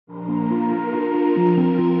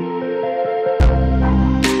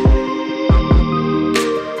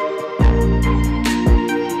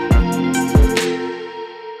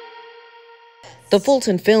The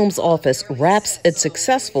Fulton Films office wraps its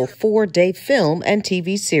successful 4-day film and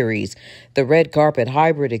TV series. The red carpet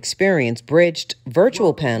hybrid experience bridged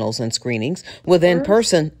virtual panels and screenings with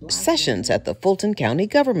in-person sessions at the Fulton County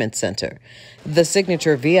Government Center. The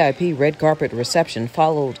signature VIP red carpet reception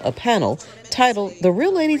followed a panel titled The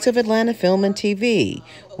Real Ladies of Atlanta Film and TV,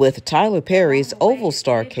 with Tyler Perry's Oval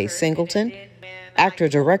star Kay Singleton,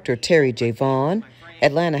 actor-director Terry J. Vaughn,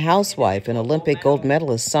 Atlanta housewife and Olympic gold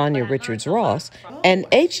medalist Sonia Richards-Ross, and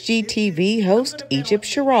HGTV host Egypt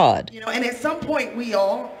Sherrod. And at some point we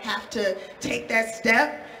all have to take that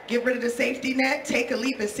step, get rid of the safety net, take a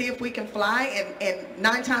leap and see if we can fly, and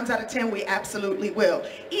 9 times out of 10 we absolutely will.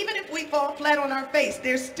 Even if we fall flat on our face,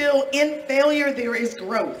 there's still, in failure there is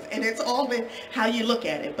growth, and it's all in how you look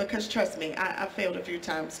at it, because trust me, I failed a few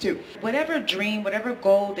times too. Whatever dream, whatever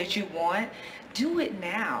goal that you want, do it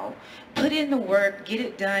now. Put in the work, get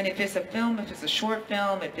it done. If it's a film, if it's a short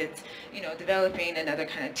film, if it's, developing another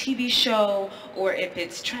kind of TV show, or if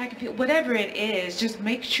it's track and field, whatever it is, just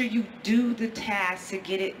make sure you do the task to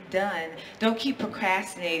get it done. Don't keep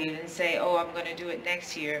procrastinating and say, oh, I'm going to do it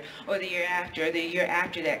next year, or the year after, or the year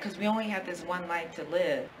after that, because we only have this one life to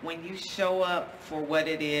live. When you show up for what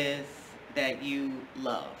it is that you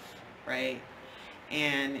love, right?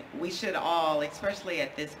 And we should all, especially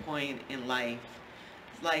at this point in life,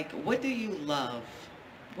 like, what do you love?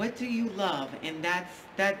 What do you love? And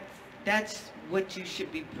that's what you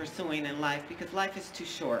should be pursuing in life, because life is too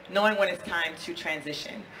short. Knowing when it's time to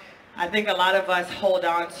transition. I think a lot of us hold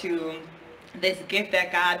on to this gift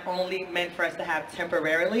that God only meant for us to have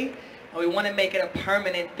temporarily, and we want to make it a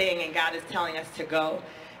permanent thing, and God is telling us to go.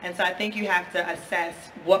 And so I think you have to assess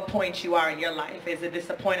what point you are in your life. Is it this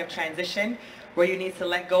a point of transition where you need to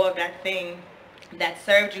let go of that thing that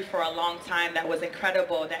served you for a long time, that was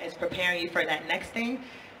incredible, that is preparing you for that next thing,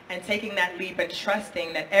 and taking that leap and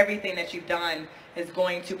trusting that everything that you've done is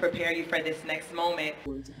going to prepare you for this next moment.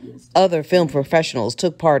 Other film professionals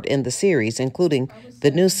took part in the series, including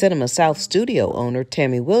the New Cinema South studio owner,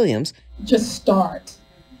 Tammy Williams. Just start.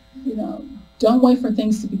 Don't wait for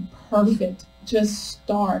things to be perfect. Just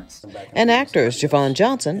start. And actors Javon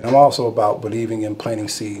Johnson. I'm also about believing in planting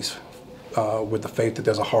seeds with the faith that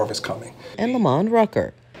there's a harvest coming. And Lamont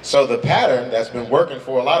Rucker. So the pattern that's been working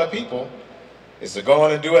for a lot of people is to go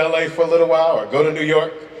on and do LA for a little while, or go to New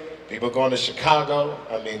York. People going to Chicago.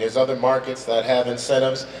 I mean, there's other markets that have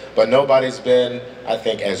incentives, but nobody's been, I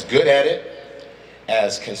think, as good at it,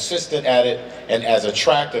 as consistent at it, and as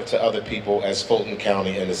attractive to other people as Fulton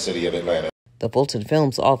County and the city of Atlanta. The Fulton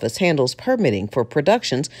Films office handles permitting for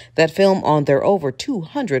productions that film on their over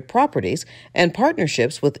 200 properties and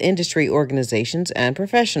partnerships with industry organizations and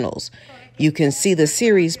professionals. You can see the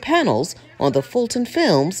series panels on the Fulton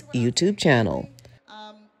Films YouTube channel.